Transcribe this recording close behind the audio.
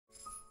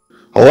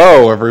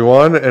Hello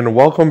everyone, and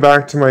welcome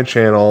back to my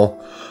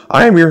channel.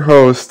 I am your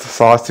host,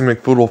 Saucy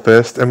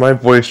McFoodlefist, and my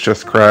voice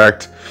just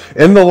cracked.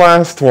 In the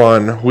last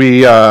one,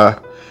 we have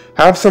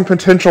some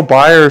potential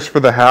buyers for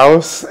the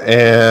house,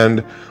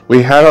 and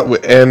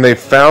they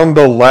found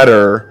the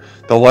letter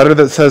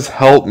that says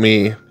 "Help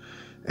me,"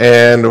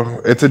 and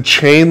it's a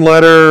chain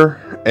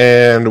letter,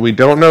 and we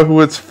don't know who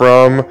it's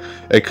from.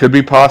 It could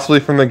be possibly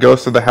from the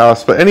ghost of the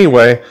house, but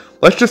anyway,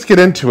 let's just get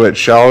into it,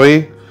 shall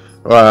we?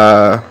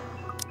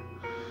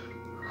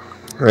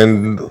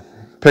 And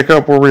pick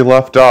up where we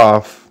left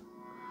off.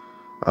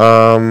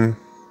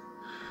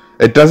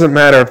 It doesn't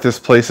matter if this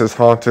place is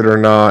haunted or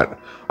not.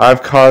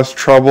 I've caused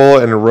trouble,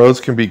 and Rose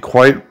can be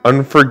quite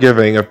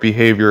unforgiving of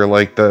behavior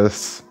like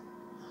this.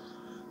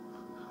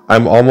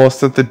 I'm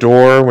almost at the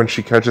door when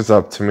she catches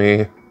up to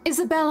me.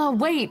 Isabella,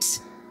 wait!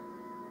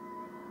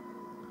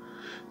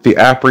 The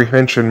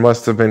apprehension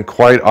must have been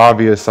quite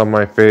obvious on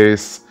my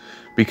face,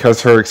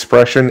 because her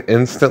expression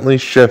instantly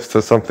shifts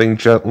to something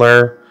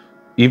gentler,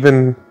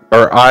 even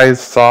her eyes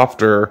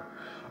softer,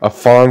 a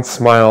fond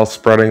smile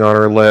spreading on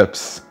her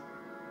lips.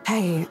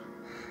 Hey,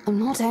 I'm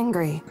not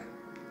angry.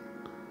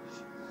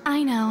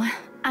 I know.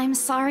 I'm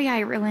sorry I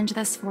ruined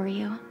this for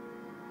you.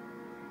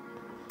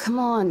 Come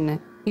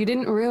on, you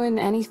didn't ruin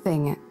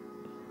anything.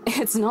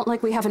 It's not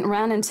like we haven't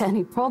ran into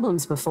any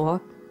problems before.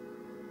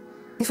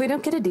 If we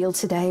don't get a deal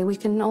today, we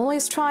can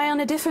always try on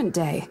a different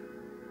day.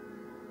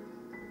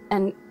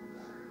 And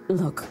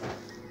look.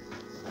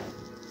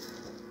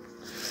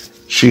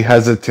 She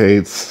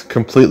hesitates,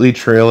 completely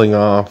trailing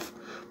off,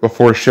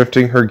 before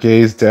shifting her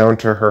gaze down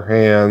to her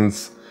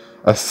hands,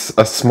 a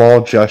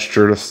small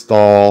gesture to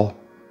stall.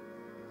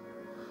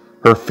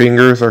 Her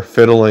fingers are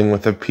fiddling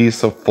with a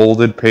piece of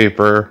folded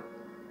paper.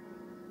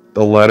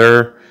 The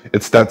letter,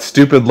 it's that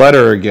stupid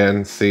letter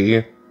again,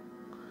 see?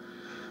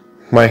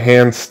 My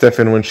hands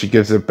stiffen when she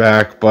gives it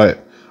back,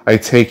 but I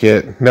take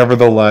it,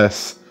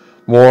 nevertheless,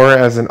 more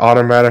as an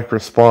automatic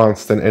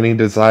response than any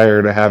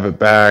desire to have it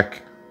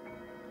back.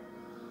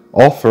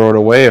 I'll throw it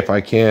away if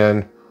I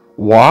can.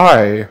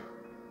 Why?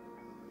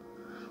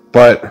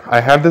 But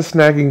I have this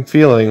nagging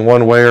feeling,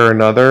 one way or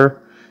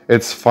another,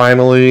 it'll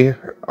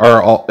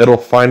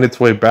find its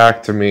way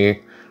back to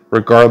me,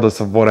 regardless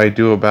of what I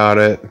do about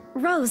it.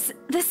 Rose,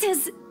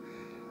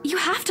 you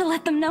have to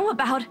let them know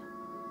about...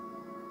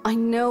 I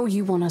know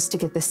you want us to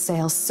get this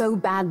sale so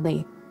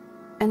badly,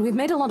 and we've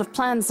made a lot of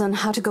plans on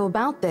how to go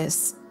about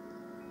this.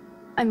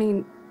 I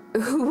mean,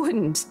 who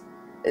wouldn't?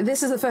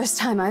 This is the first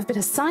time I've been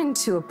assigned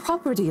to a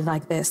property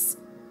like this.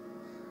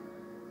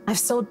 I've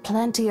sold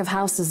plenty of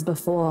houses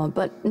before,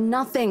 but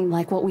nothing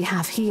like what we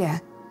have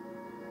here.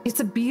 It's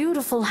a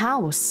beautiful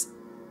house.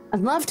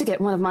 I'd love to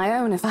get one of my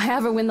own if I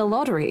ever win the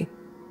lottery.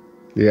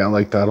 Yeah,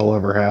 like that'll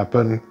ever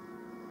happen.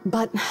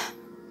 But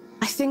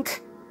I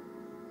think...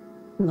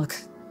 Look,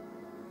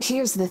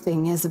 here's the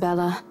thing,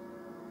 Isabella.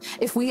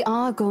 If we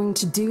are going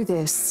to do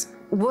this,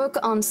 work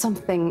on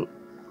something,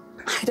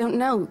 I don't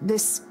know,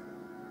 this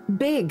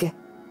big...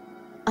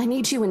 I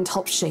need you in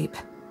top shape.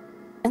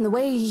 And the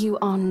way you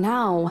are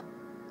now...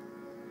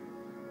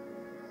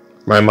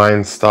 My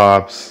mind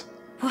stops.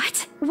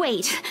 What?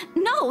 Wait.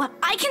 No,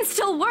 I can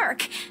still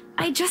work.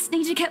 I just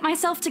need to get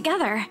myself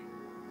together.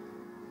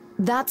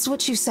 That's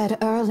what you said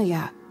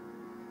earlier.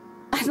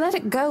 I let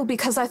it go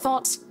because I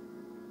thought,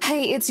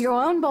 hey, it's your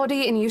own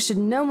body and you should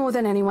know more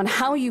than anyone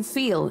how you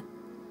feel.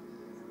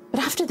 But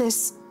after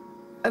this,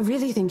 I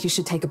really think you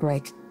should take a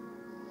break.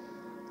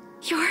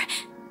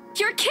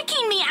 You're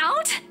kicking me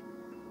out?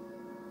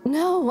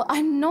 No,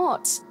 I'm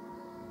not.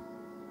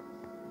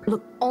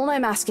 Look, all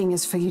I'm asking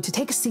is for you to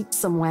take a seat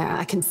somewhere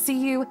I can see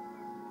you,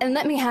 and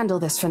let me handle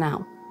this for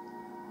now.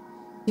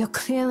 You're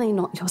clearly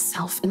not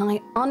yourself, and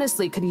I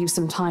honestly could use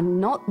some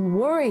time not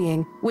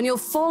worrying when you'll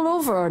fall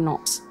over or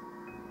not.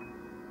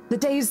 The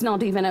day's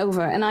not even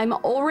over, and I'm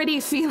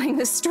already feeling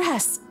the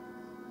stress.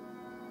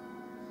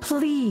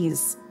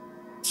 Please,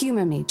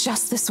 humor me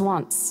just this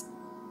once.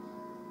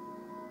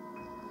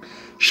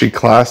 She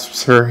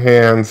clasps her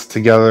hands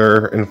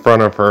together in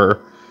front of her,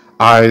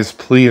 eyes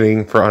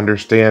pleading for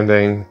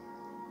understanding.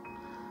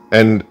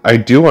 And I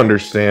do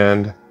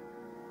understand.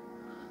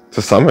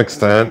 To some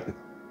extent.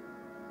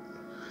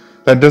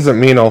 That doesn't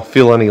mean I'll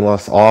feel any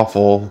less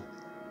awful.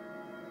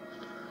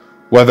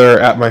 Whether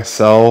at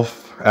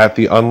myself, at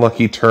the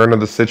unlucky turn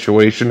of the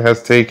situation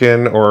has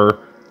taken, or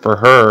for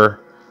her,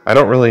 I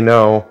don't really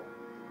know.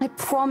 I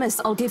promise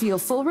I'll give you a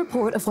full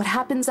report of what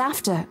happens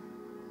after.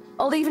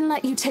 I'll even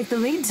let you take the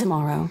lead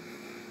tomorrow.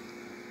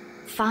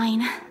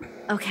 Fine.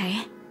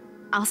 Okay.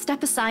 I'll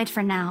step aside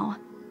for now.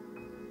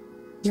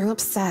 You're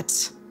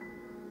upset.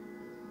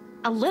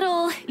 A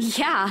little,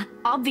 yeah,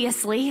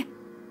 obviously.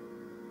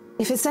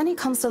 If it's any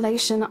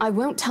consolation, I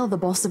won't tell the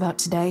boss about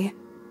today.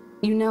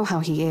 You know how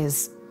he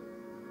is.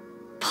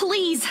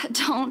 Please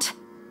don't.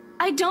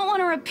 I don't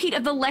want a repeat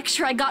of the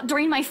lecture I got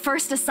during my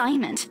first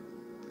assignment.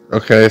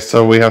 Okay,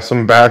 so we have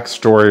some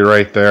backstory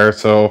right there.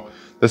 So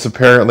this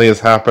apparently has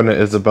happened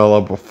to Isabella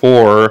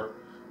before.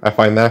 I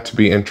find that to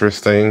be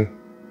interesting.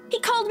 He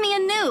called me a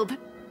noob, and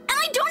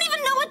I don't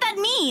even know what that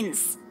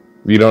means.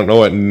 You don't know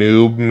what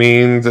noob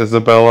means,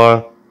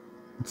 Isabella?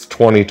 It's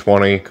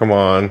 2020, come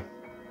on.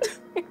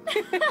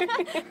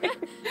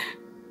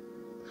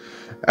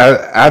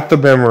 At the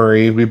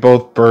memory, we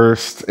both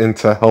burst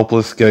into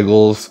helpless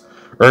giggles,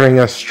 earning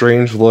us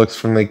strange looks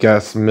from the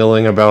guests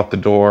milling about the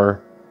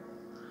door.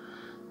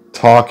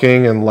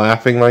 Talking and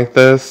laughing like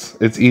this,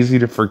 it's easy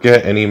to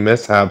forget any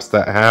mishaps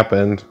that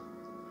happened.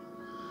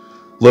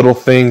 Little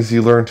things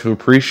you learn to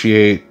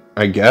appreciate,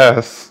 I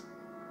guess.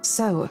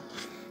 So,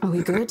 are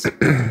we good?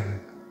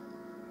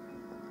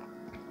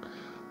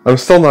 I'm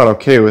still not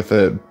okay with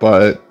it,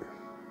 but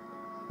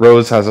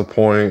Rose has a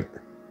point.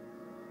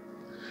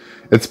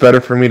 It's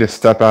better for me to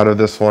step out of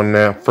this one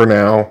now, for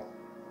now.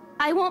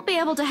 I won't be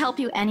able to help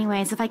you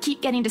anyways if I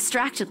keep getting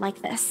distracted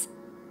like this.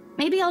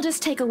 Maybe I'll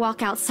just take a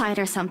walk outside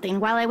or something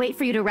while I wait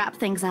for you to wrap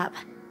things up.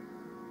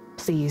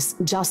 Please,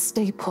 just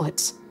stay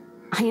put.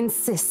 I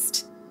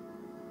insist.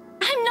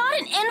 I'm not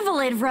an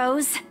invalid,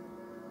 Rose.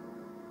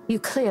 You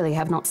clearly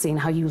have not seen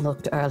how you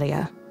looked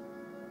earlier.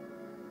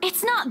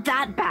 It's not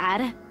that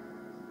bad.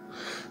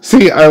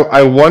 See,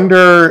 I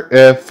wonder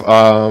if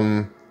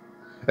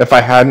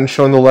I hadn't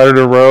shown the letter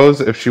to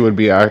Rose, if she would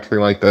be acting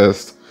like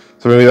this.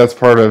 So maybe that's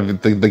part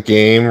of the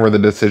game where the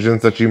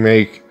decisions that you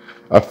make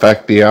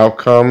affect the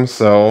outcome.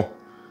 So,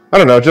 I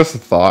don't know, just a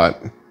thought.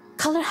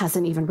 Color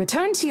hasn't even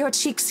returned to your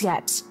cheeks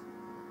yet.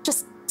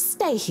 Just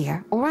stay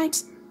here,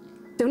 alright?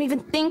 Don't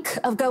even think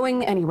of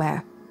going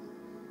anywhere.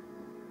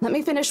 Let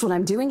me finish what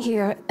I'm doing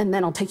here, and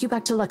then I'll take you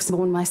back to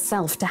Luxembourg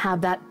myself to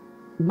have that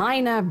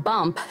minor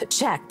bump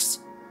checked.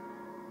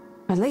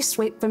 At least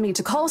wait for me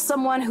to call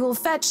someone who'll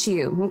fetch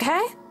you,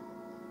 okay?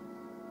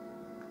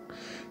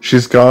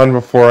 She's gone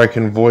before I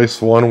can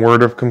voice one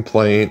word of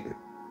complaint.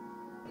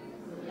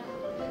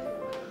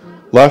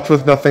 Left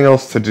with nothing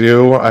else to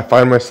do, I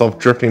find myself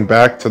drifting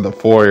back to the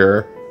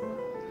foyer.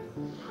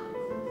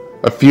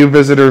 A few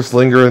visitors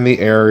linger in the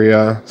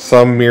area,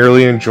 some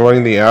merely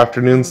enjoying the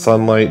afternoon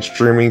sunlight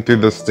streaming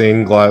through the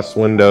stained glass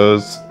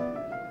windows.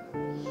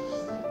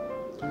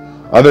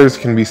 Others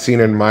can be seen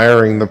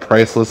admiring the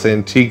priceless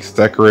antiques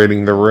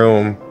decorating the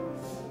room.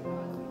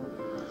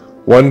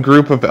 One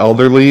group of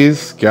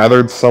elderlies,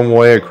 gathered some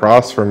way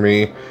across from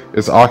me,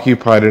 is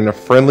occupied in a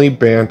friendly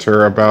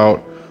banter about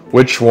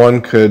which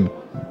one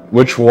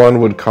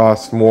would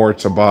cost more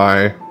to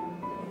buy.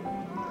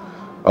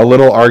 A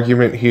little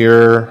argument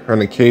here,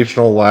 an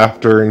occasional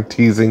laughter and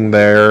teasing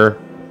there.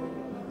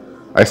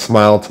 I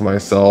smile to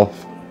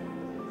myself.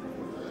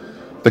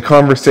 The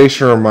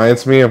conversation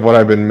reminds me of what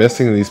I've been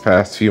missing these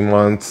past few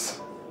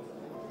months.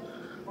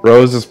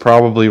 Rose is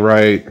probably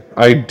right.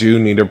 I do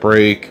need a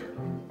break.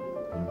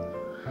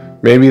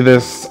 Maybe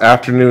this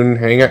afternoon's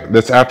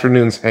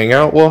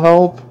hangout will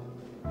help?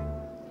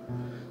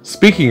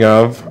 Speaking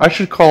of, I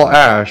should call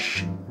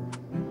Ash.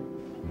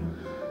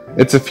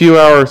 It's a few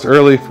hours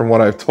early from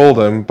what I've told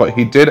him, but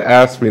he did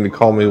ask me to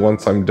call me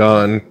once I'm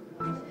done.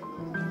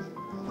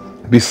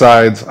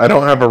 Besides, I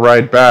don't have a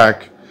ride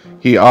back.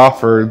 He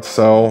offered,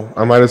 so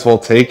I might as well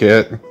take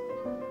it.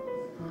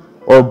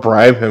 Or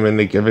bribe him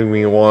into giving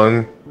me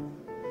one.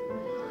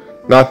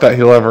 Not that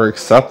he'll ever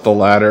accept the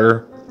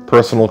latter,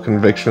 personal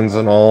convictions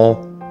and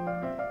all.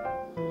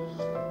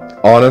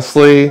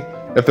 Honestly,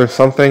 if there's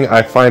something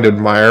I find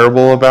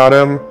admirable about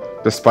him,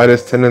 despite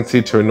his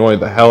tendency to annoy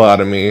the hell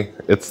out of me,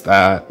 it's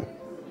that.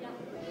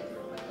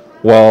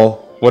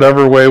 Well,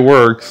 whatever way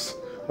works,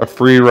 a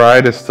free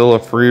ride is still a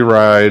free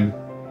ride.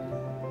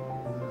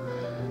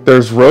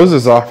 There's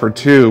Rose's offer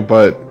too,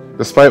 but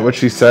despite what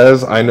she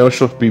says, I know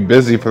she'll be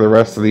busy for the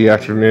rest of the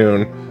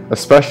afternoon,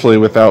 especially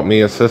without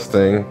me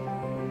assisting.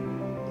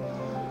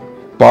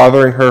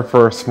 Bothering her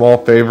for a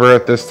small favor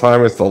at this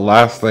time is the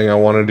last thing I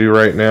want to do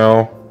right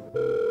now.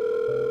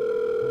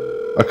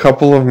 A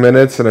couple of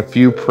minutes and a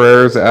few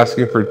prayers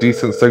asking for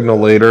decent signal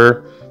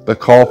later, the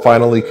call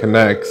finally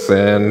connects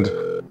and...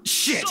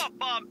 Shit! Sup,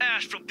 I'm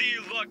Ash from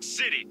Deluxe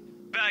City.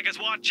 Baggers,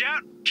 watch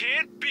out,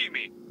 can't beat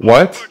me.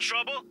 What? For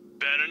trouble?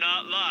 Better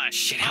not lie.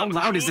 Shit, how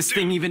loud is this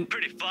thing even?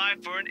 Pretty fly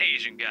for an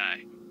Asian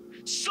guy.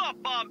 Sup,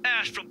 I'm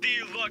Ash from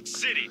Deluxe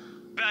City.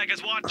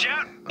 Baggers, watch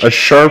out. A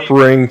sharp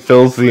ring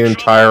fills the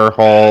entire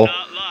hall,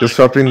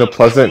 disrupting the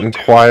pleasant and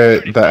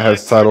quiet that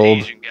has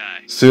settled.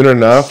 Soon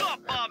enough,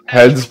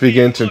 heads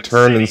begin to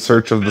turn in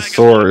search of the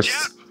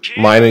source,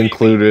 mine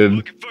included.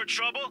 Looking for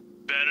trouble?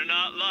 Better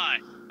not lie.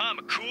 I'm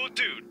a cool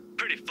dude.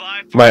 Pretty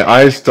fly for My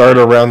eyes dart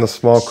around the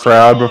small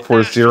crowd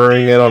before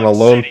zeroing in on a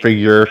lone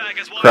figure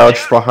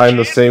crouched behind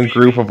the same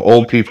group of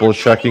old people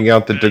checking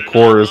out the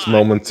decor as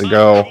moments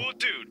ago.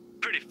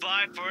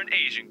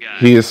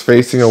 He is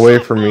facing away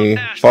from me,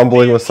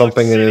 fumbling with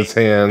something in his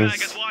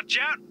hands.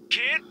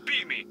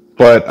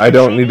 But I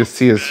don't need to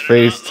see his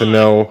face to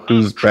know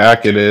whose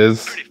back it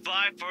is.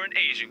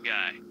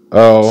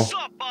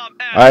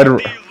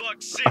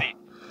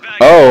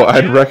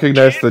 I'd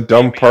recognize the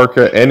dumb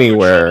parka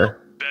anywhere.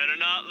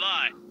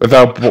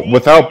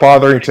 Without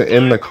bothering to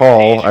end the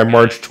call, I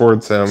march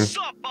towards him.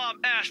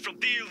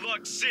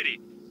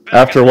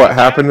 After what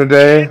happened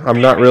today,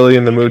 I'm not really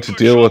in the mood to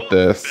deal with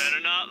this.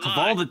 Of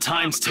all the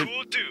times to...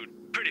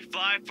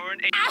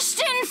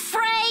 Ashton,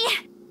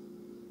 Frey!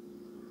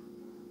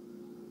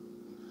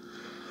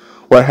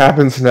 What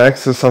happens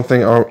next is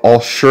something I'll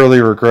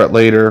surely regret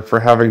later for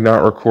having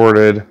not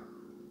recorded.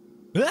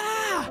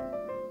 Ah!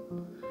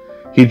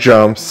 He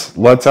jumps,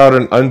 lets out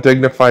an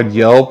undignified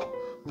yelp,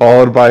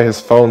 followed by his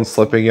phone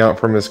slipping out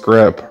from his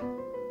grip.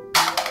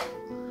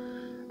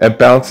 It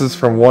bounces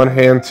from one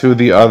hand to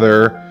the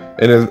other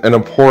in a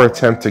poor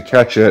attempt to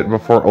catch it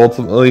before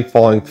ultimately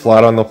falling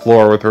flat on the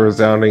floor with a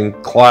resounding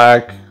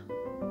clack.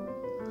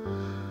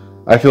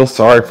 I feel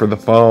sorry for the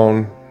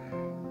phone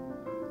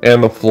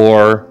and the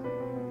floor.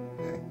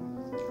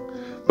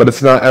 But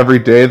it's not every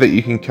day that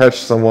you can catch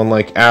someone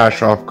like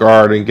Ash off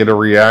guard and get a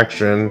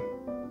reaction.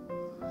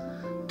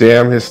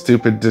 Damn his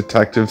stupid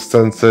detective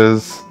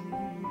senses.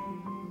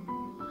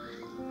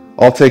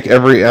 I'll take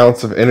every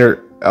ounce of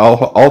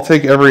I'll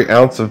take every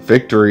ounce of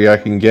victory I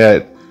can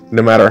get,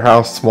 no matter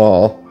how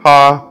small.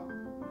 Ha!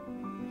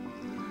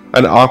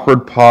 An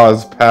awkward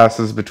pause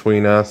passes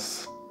between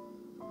us.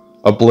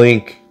 A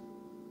blink.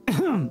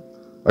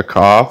 A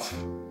cough.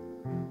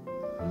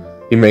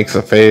 He makes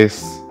a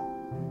face.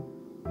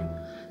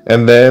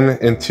 And then,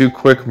 in too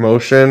quick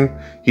motion,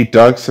 he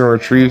ducks and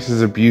retrieves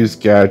his abused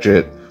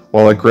gadget,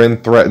 while a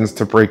grin threatens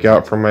to break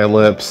out from my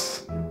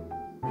lips.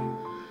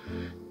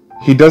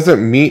 He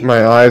doesn't meet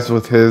my eyes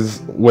with his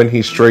when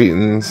he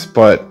straightens,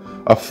 but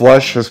a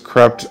flush has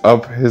crept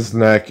up his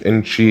neck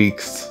and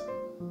cheeks.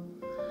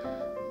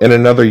 In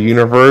another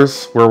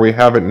universe, where we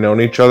haven't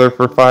known each other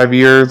for 5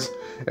 years,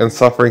 and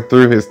suffering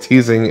through his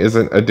teasing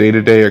isn't a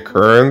day-to-day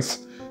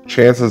occurrence,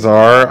 chances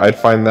are I'd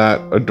find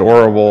that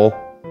adorable.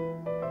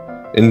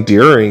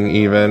 Endearing,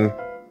 even.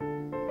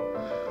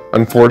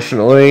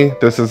 Unfortunately,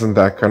 this isn't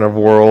that kind of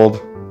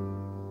world.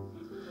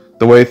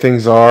 The way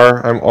things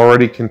are, I'm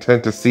already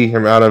content to see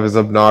him out of his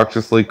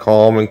obnoxiously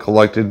calm and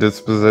collected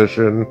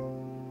disposition.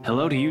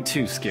 Hello to you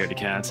too, scaredy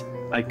cat.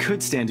 I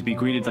could stand to be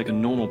greeted like a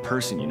normal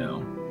person, you know.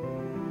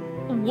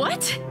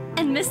 What?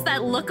 And miss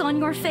that look on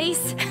your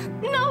face?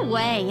 No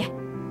way!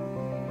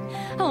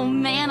 Oh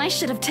man, I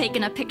should have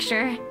taken a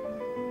picture.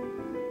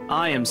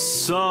 I am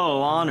so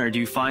honored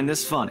you find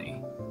this funny.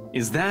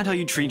 Is that how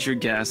you treat your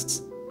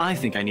guests? I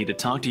think I need to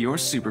talk to your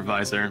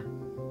supervisor.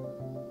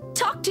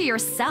 Talk to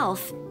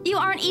yourself. You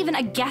aren't even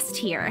a guest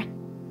here.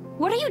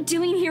 What are you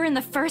doing here in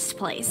the first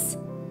place?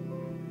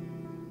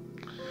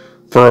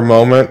 For a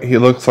moment, he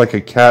looks like a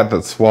cat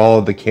that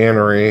swallowed the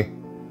canary.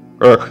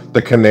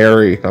 The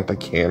canary, not the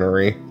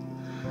cannery.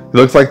 He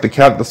looks like the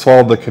cat that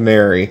swallowed the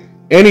canary.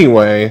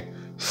 Anyway,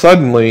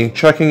 suddenly,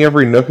 checking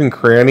every nook and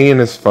cranny in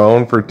his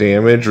phone for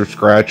damage or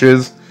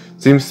scratches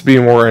seems to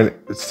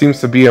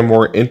be a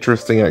more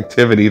interesting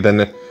activity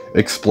than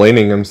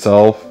explaining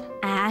himself.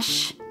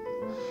 Ash?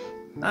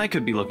 I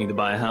could be looking to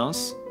buy a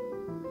house.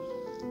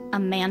 A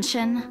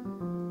mansion?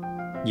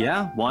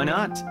 Yeah, why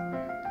not?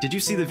 Did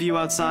you see the view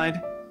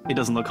outside? It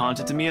doesn't look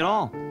haunted to me at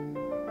all.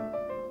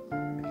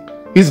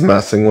 He's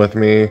messing with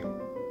me.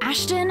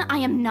 Ashton, I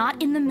am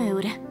not in the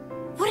mood.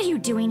 What are you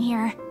doing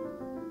here?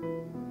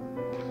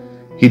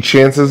 He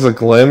chances a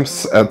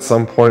glimpse at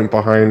some point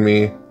behind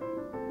me.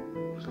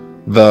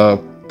 The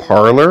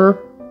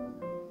parlor?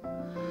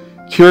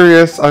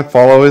 Curious, I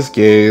follow his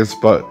gaze,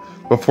 but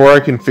before I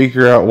can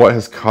figure out what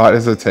has caught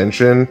his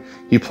attention,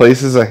 he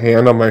places a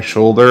hand on my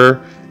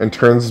shoulder and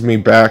turns me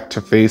back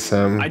to face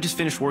him. I just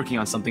finished working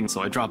on something,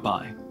 so I dropped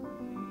by.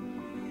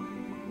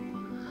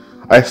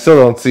 I still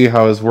don't see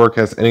how his work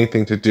has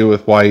anything to do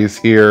with why he's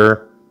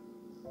here.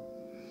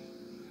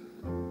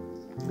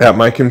 At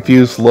my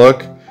confused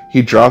look,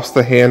 he drops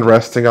the hand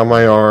resting on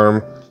my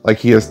arm, like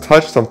he has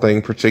touched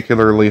something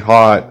particularly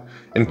hot,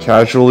 and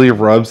casually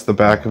rubs the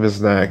back of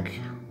his neck.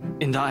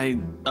 And I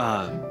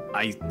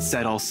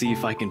said I'll see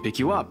if I can pick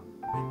you up.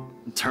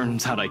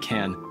 Turns out I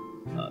can.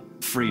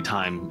 Free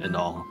time and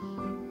all.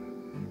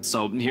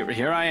 So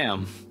here I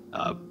am.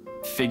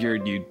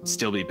 Figured you'd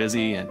still be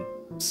busy, and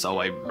so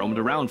I roamed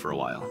around for a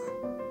while.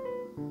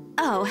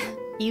 Oh,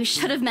 you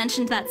should have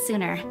mentioned that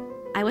sooner.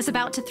 I was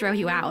about to throw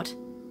you out.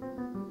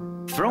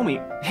 Throw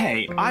me?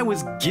 Hey, I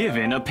was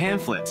given a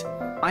pamphlet.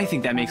 I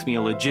think that makes me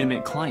a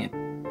legitimate client.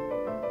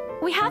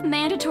 We have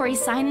mandatory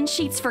sign-in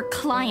sheets for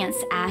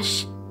clients,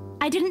 Ash.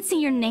 I didn't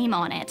see your name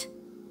on it.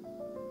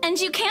 And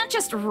you can't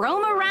just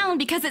roam around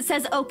because it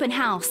says open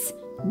house.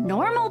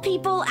 Normal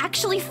people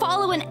actually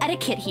follow an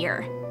etiquette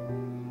here.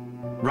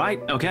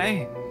 Right,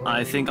 okay.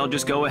 I think I'll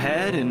just go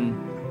ahead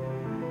and...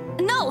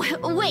 No,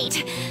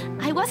 wait.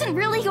 I wasn't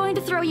really going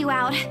to throw you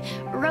out.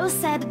 Rose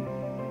said...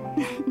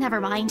 Never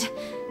mind.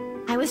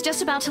 I was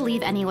just about to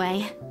leave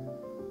anyway.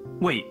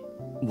 Wait,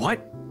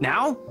 what?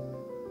 Now?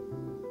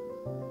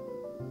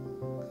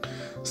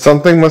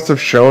 Something must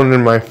have shown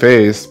in my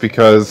face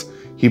because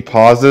he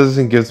pauses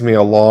and gives me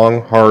a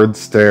long, hard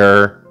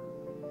stare.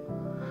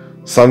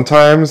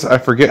 Sometimes I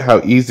forget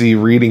how easy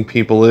reading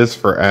people is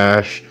for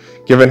Ash,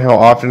 given how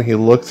often he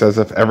looks as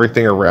if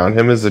everything around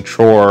him is a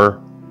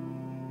chore.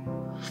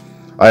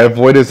 I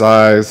avoid his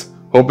eyes,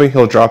 hoping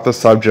he'll drop the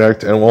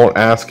subject and won't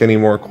ask any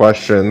more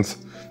questions.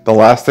 The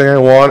last thing I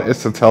want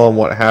is to tell him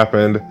what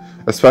happened,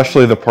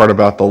 especially the part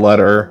about the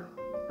letter.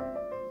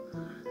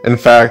 In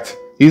fact,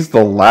 he's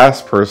the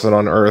last person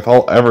on Earth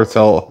I'll ever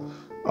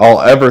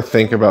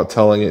think about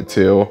telling it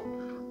to,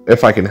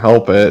 if I can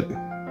help it.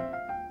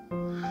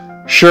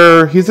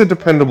 Sure, he's a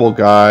dependable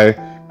guy.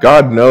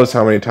 God knows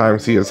how many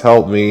times he has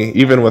helped me,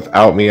 even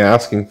without me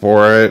asking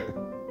for it.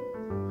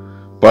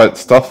 But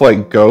stuff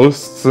like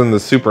ghosts and the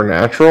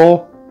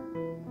supernatural?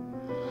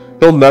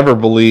 He'll never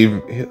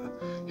believe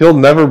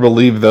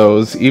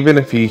those, even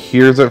if he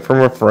hears it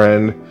from a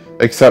friend,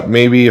 except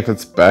maybe if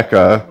it's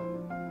Becca.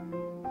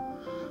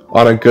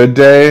 On a good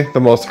day,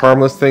 the most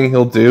harmless thing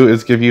he'll do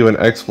is give you an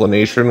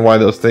explanation why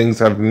those things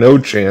have no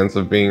chance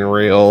of being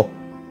real.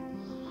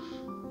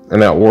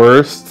 And at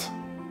worst,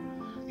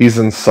 he's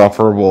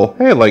insufferable.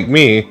 Hey, like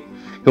me,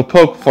 he'll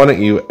poke fun at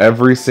you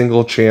every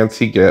single chance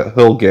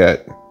he'll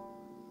get.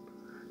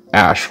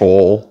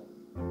 Ashhole.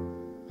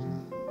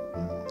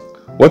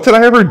 What did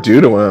I ever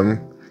do to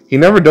him? He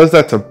never does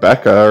that to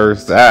Becca or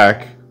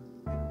Zach.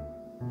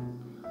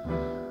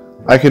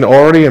 I can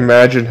already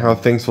imagine how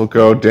things will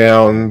go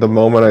down the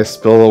moment I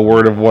spill a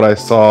word of what I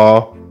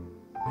saw.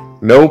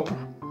 Nope.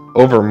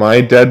 Over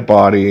my dead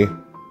body.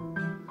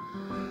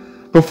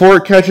 Before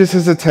it catches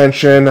his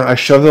attention, I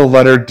shove the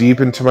letter deep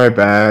into my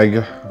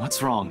bag.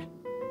 What's wrong?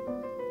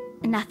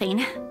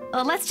 Nothing.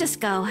 Let's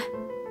just go.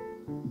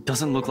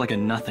 Doesn't look like a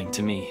nothing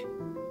to me.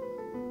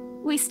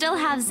 We still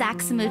have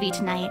Zach's movie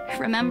tonight,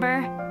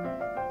 remember?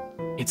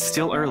 It's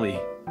still early.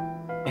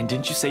 And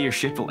didn't you say your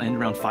shift will end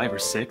around 5 or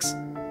 6?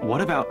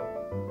 What about...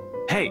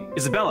 Hey,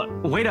 Isabella,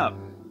 wait up!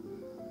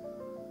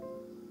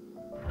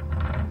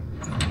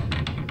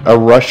 A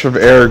rush of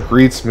air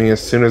greets me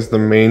as soon as the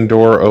main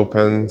door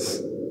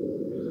opens.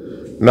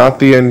 Not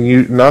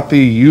the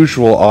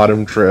usual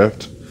autumn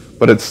drift,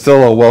 but it's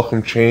still a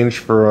welcome change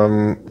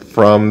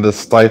from the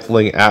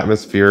stifling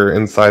atmosphere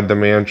inside the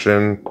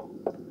mansion.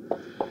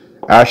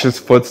 Ash's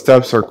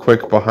footsteps are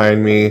quick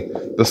behind me,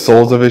 the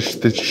soles of his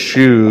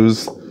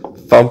shoes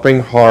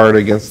thumping hard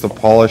against the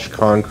polished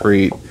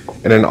concrete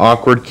in an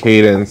awkward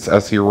cadence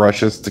as he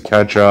rushes to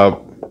catch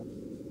up.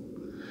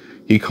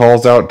 He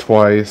calls out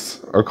once,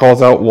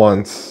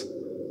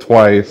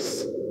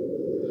 twice.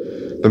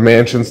 The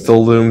mansion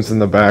still looms in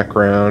the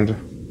background.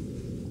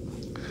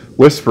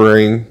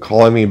 Whispering,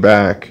 calling me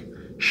back,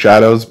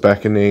 shadows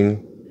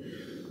beckoning.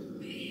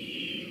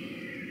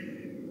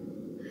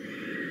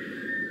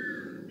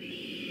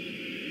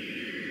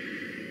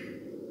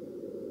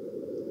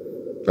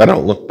 I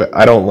don't look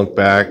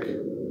back.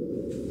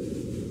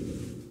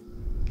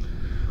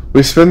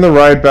 We spin the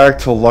ride back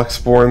to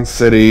Luxborn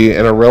City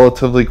in a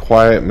relatively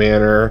quiet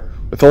manner,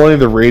 with only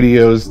the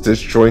radio's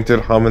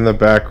disjointed hum in the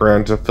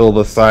background to fill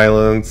the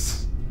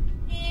silence.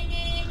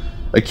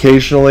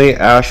 Occasionally,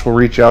 Ash will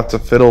reach out to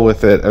fiddle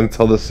with it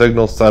until the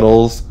signal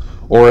settles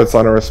or it's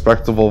on a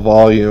respectable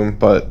volume,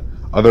 but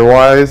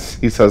otherwise,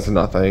 he says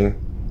nothing.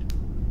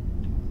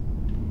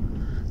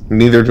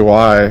 Neither do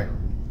I.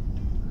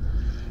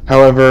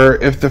 However,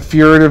 if the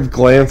furtive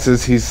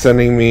glances he's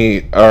sending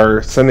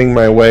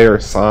my way are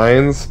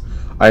signs,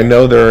 I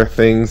know there are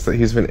things that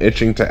he's been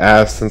itching to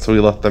ask since we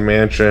left the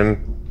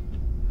mansion.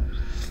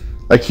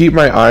 I keep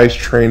my eyes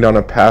trained on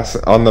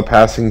the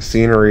passing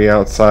scenery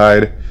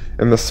outside,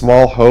 in the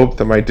small hope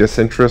that my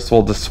disinterest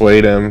will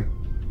dissuade him.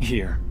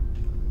 Here.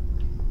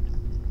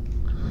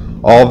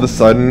 All of a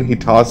sudden, he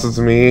tosses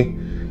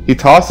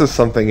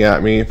something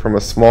at me from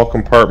a small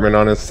compartment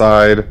on his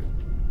side.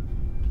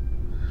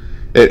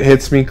 It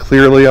hits me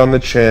clearly on the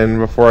chin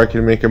before I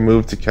can make a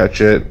move to catch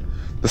it.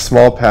 The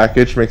small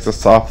package makes a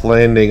soft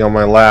landing on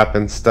my lap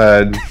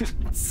instead.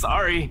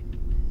 Sorry.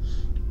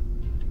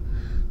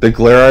 The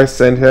glare I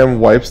send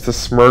him wipes the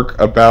smirk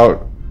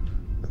about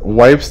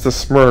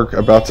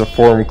to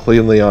form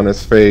cleanly on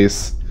his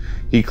face.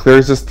 He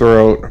clears his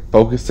throat,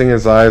 focusing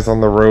his eyes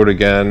on the road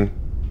again.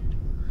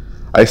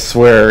 I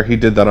swear he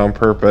did that on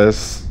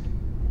purpose.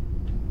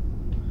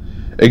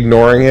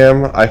 Ignoring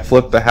him, I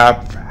flip the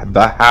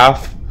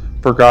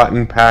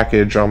half-forgotten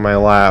package on my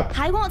lap.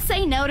 I won't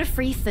say no to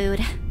free food,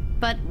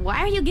 but why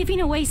are you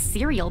giving away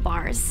cereal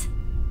bars?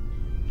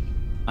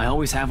 I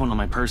always have one on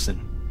my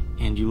person,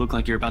 and you look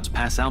like you're about to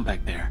pass out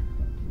back there.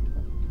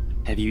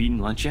 Have you eaten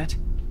lunch yet?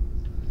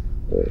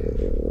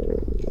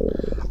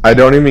 I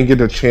don't even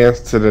get a chance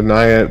to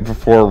deny it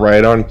before,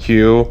 right on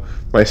cue,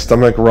 my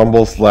stomach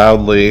rumbles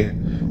loudly,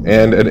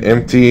 and an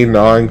empty,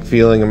 gnawing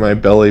feeling in my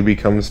belly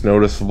becomes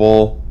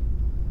noticeable.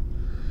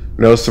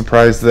 No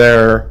surprise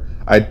there.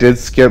 I did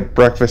skip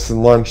breakfast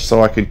and lunch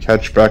so I could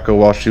catch Becca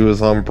while she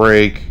was on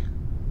break.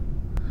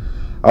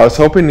 I was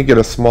hoping to get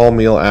a small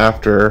meal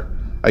after.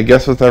 I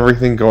guess with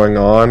everything going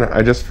on,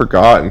 I just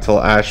forgot until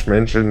Ash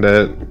mentioned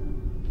it.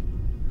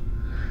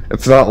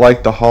 It's not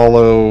like the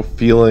hollow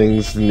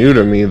feeling's new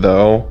to me,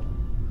 though.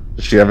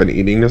 Does she have an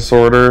eating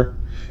disorder?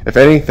 If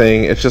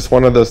anything, it's just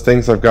one of those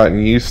things I've gotten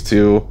used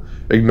to,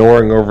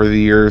 ignoring over the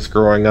years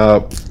growing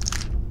up.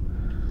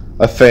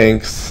 A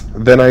thanks.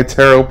 Then I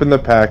tear open the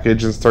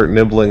package and start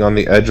nibbling on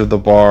the edge of the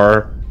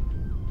bar.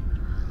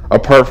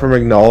 Apart from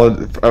an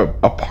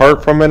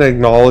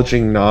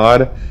acknowledging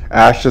nod,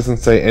 Ash doesn't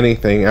say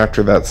anything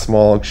after that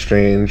small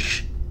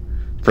exchange.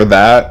 For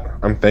that,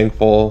 I'm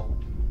thankful.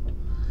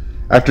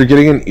 After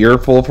getting an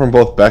earful from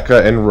both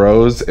Becca and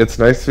Rose, it's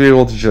nice to be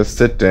able to just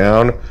sit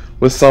down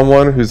with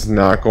someone who's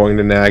not going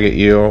to nag at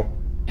you.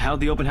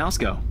 How'd the open house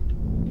go?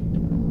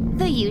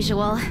 The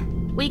usual.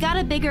 We got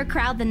a bigger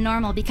crowd than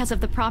normal because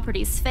of the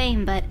property's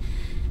fame, but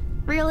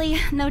really,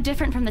 no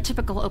different from the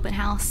typical open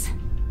house.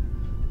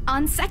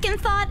 On second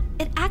thought,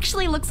 it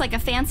actually looks like a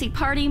fancy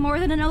party more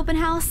than an open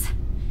house.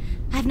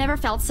 I've never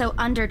felt so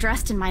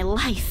underdressed in my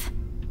life.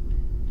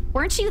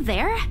 Weren't you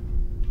there?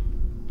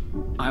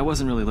 I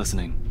wasn't really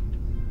listening.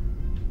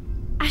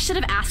 I should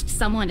have asked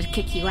someone to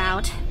kick you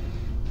out.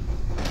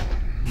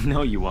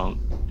 No, you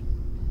won't.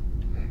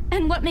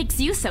 And what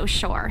makes you so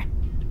sure?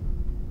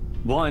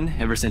 One,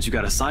 ever since you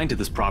got assigned to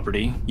this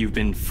property, you've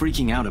been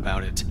freaking out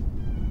about it.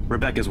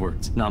 Rebecca's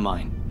words, not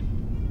mine.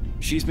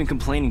 She's been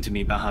complaining to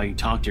me about how you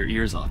talked your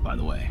ears off, by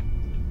the way.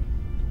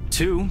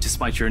 Two,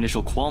 despite your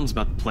initial qualms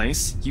about the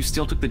place, you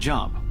still took the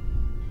job.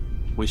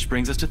 Which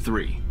brings us to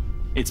three.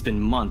 It's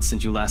been months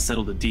since you last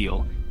settled a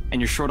deal,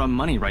 and you're short on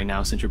money right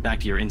now since you're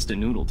back to your instant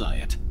noodle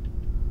diet.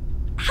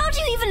 How do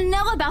you even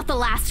know about the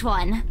last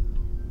one?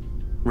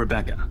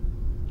 Rebecca.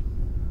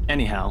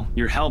 Anyhow,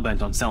 you're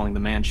hell-bent on selling the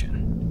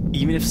mansion.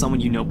 Even if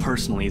someone you know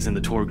personally is in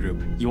the tour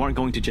group, you aren't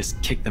going to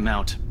just kick them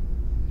out.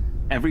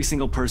 Every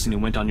single person who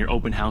went on your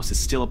open house is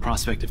still a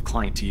prospective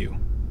client to you,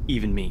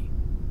 even me.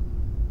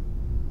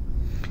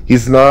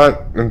 He's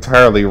not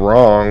entirely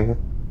wrong.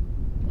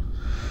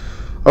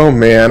 Oh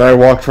man, I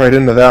walked right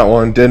into that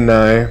one, didn't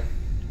I?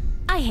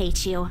 I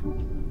hate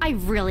you. I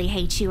really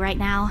hate you right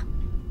now.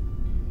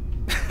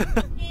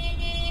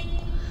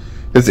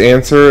 His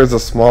answer is a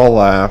small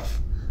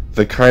laugh,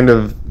 the kind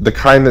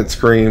that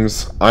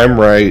screams, "I'm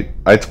right,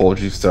 I told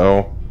you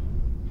so."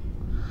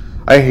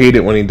 I hate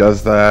it when he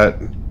does that.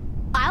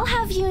 I'll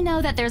have you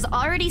know that there's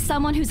already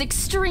someone who's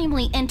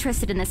extremely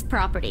interested in this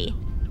property.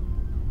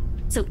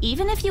 So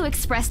even if you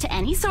expressed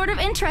any sort of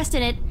interest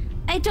in it,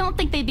 I don't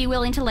think they'd be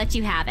willing to let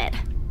you have it.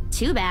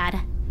 Too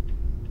bad.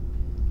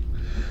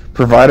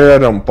 Provided I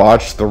don't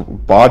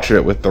botch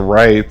it with the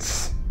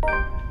rights.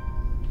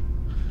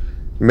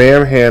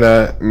 It's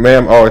Hana.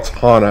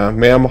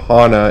 Ma'am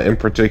Hana, in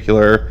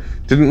particular,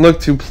 didn't look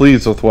too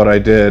pleased with what I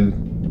did.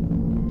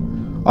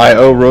 I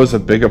owe Rose a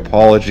big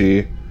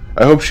apology.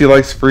 I hope she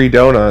likes free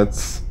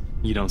donuts.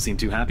 You don't seem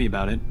too happy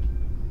about it.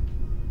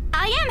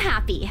 I am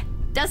happy.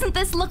 Doesn't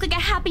this look like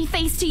a happy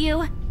face to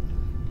you?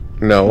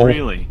 No.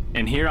 Really?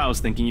 And here I was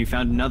thinking you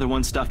found another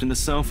one stuffed in the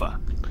sofa.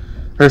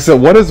 So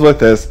what is with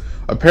this?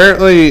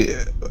 Apparently,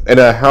 in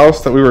a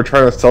house that we were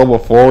trying to sell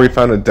before, we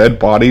found a dead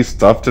body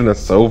stuffed in a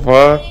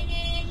sofa.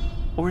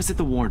 Or is it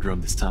the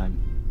wardrobe this time?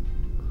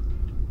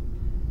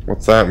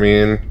 What's that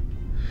mean?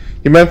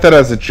 He meant that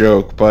as a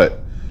joke,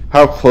 but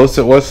how close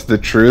it was to the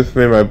truth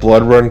made my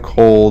blood run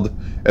cold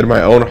and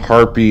my own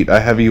heartbeat a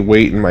heavy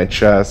weight in my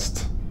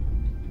chest.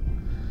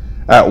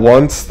 At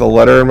once, the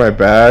letter in my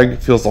bag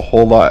feels a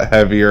whole lot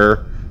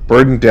heavier,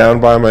 burdened down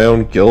by my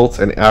own guilt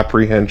and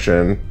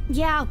apprehension.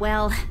 Yeah,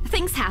 well,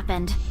 things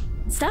happened.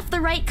 Stuff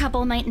the right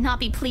couple might not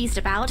be pleased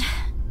about.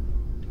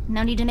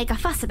 No need to make a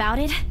fuss about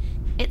it.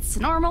 It's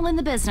normal in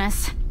the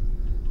business.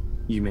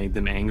 You made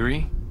them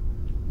angry?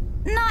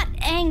 Not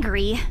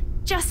angry,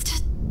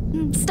 just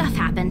stuff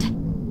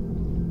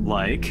happened.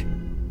 Like?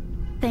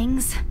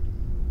 Things.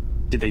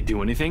 Did they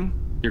do anything?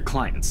 Your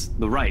clients,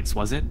 the rights,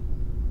 was it?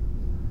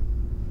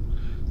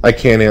 I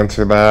can't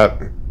answer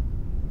that.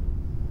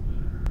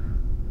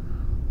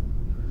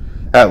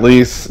 At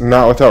least,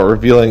 not without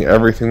revealing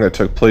everything that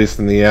took place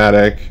in the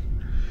attic.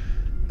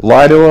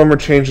 Lie to him or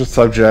change the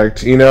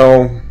subject, you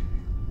know.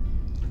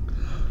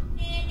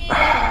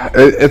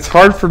 It's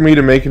hard for me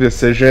to make a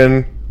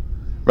decision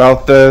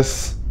about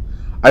this.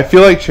 I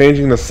feel like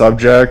changing the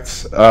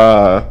subject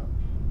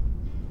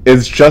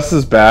is just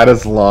as bad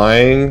as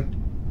lying.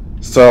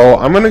 So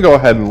I'm going to go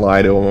ahead and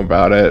lie to him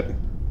about it.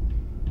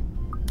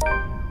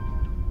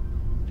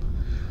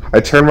 I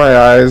turn my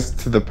eyes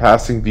to the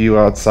passing view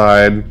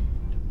outside.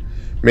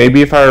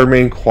 Maybe if I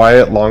remain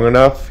quiet long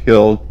enough,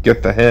 he'll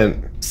get the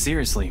hint.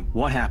 Seriously,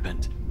 what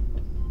happened?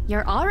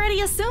 You're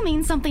already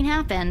assuming something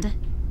happened.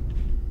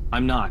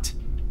 I'm not.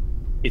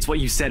 It's what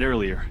you said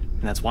earlier,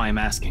 and that's why I'm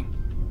asking.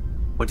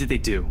 What did they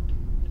do?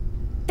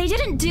 They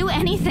didn't do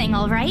anything,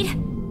 all right?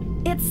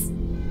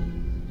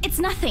 It's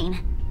nothing.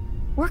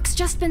 Work's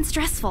just been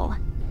stressful.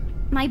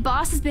 My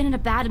boss has been in a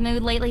bad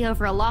mood lately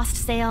over a lost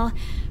sale.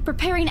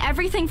 Preparing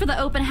everything for the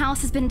open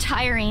house has been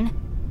tiring.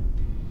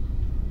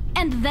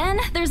 And then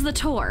there's the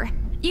tour.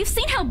 You've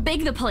seen how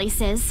big the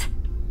place is.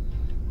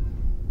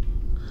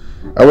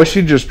 I wish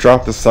he'd just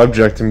drop the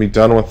subject and be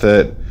done with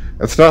it.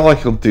 It's not like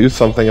he'll do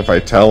something if I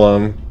tell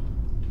him.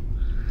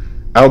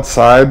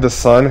 Outside, the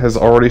sun has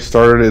already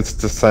started its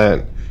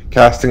descent,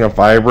 casting a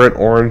vibrant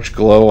orange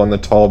glow on the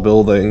tall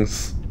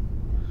buildings.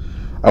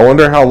 I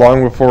wonder how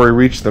long before we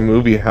reach the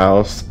movie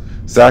house.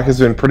 Zach has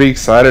been pretty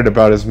excited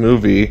about his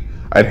movie.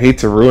 I'd hate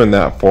to ruin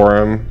that for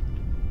him.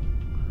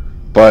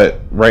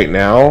 But right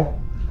now,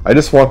 I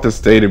just want this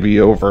day to be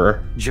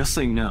over. Just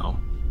so you know,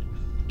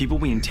 people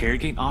we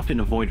interrogate often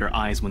avoid our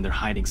eyes when they're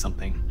hiding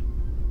something.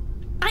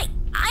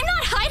 I'm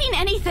not hiding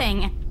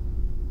anything!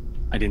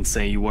 I didn't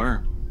say you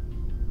were.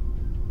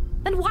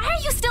 Then why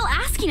are you still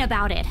asking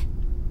about it?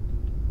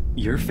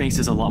 Your face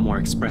is a lot more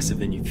expressive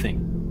than you think.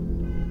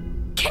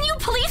 Can you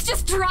please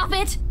just drop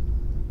it?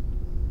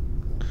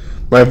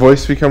 My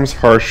voice becomes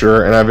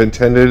harsher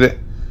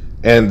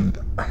and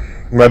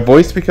my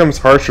voice becomes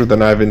harsher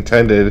than I've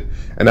intended,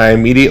 and I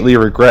immediately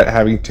regret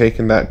having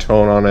taken that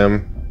tone on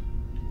him.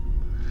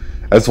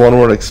 As one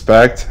would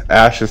expect,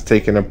 Ash is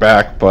taken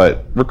aback,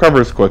 but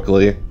recovers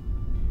quickly.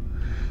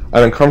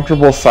 An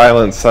uncomfortable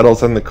silence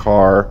settles in the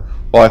car,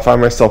 while I find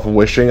myself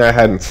wishing I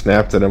hadn't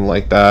snapped at him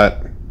like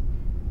that.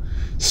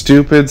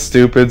 Stupid,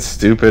 stupid,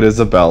 stupid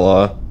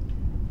Isabella.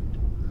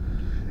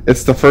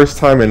 It's the first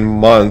time in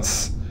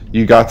months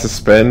you got to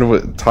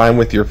spend time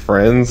with your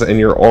friends, and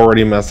you're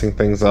already messing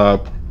things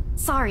up.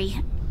 Sorry,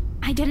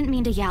 I didn't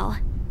mean to yell.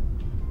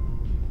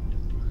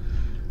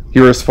 He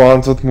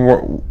responds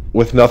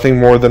with nothing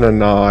more than a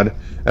nod,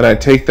 and I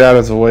take that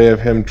as a way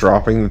of him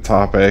dropping the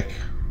topic.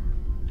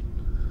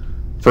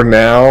 For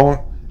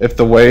now, if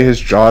the way his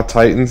jaw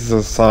tightens is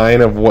a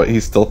sign of what he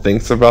still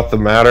thinks about the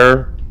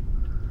matter...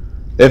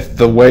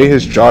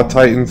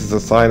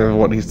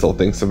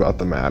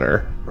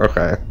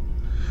 Okay.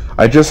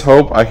 I just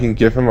hope I can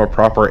give him a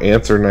proper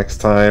answer next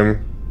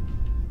time.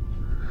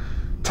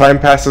 Time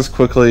passes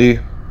quickly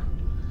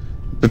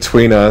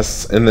between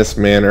us in this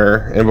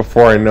manner, and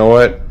before I know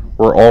it,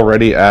 we're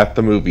already at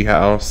the movie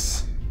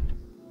house.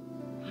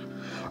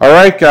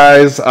 Alright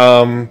guys,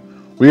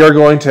 we are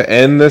going to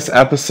end this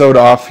episode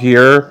off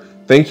here.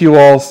 Thank you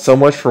all so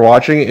much for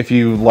watching. If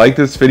you like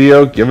this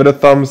video, give it a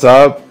thumbs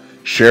up,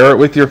 share it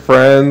with your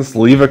friends,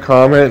 leave a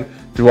comment,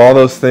 do all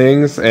those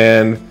things,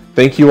 and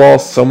thank you all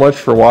so much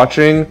for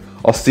watching.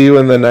 I'll see you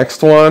in the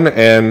next one,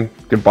 and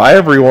goodbye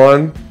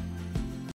everyone.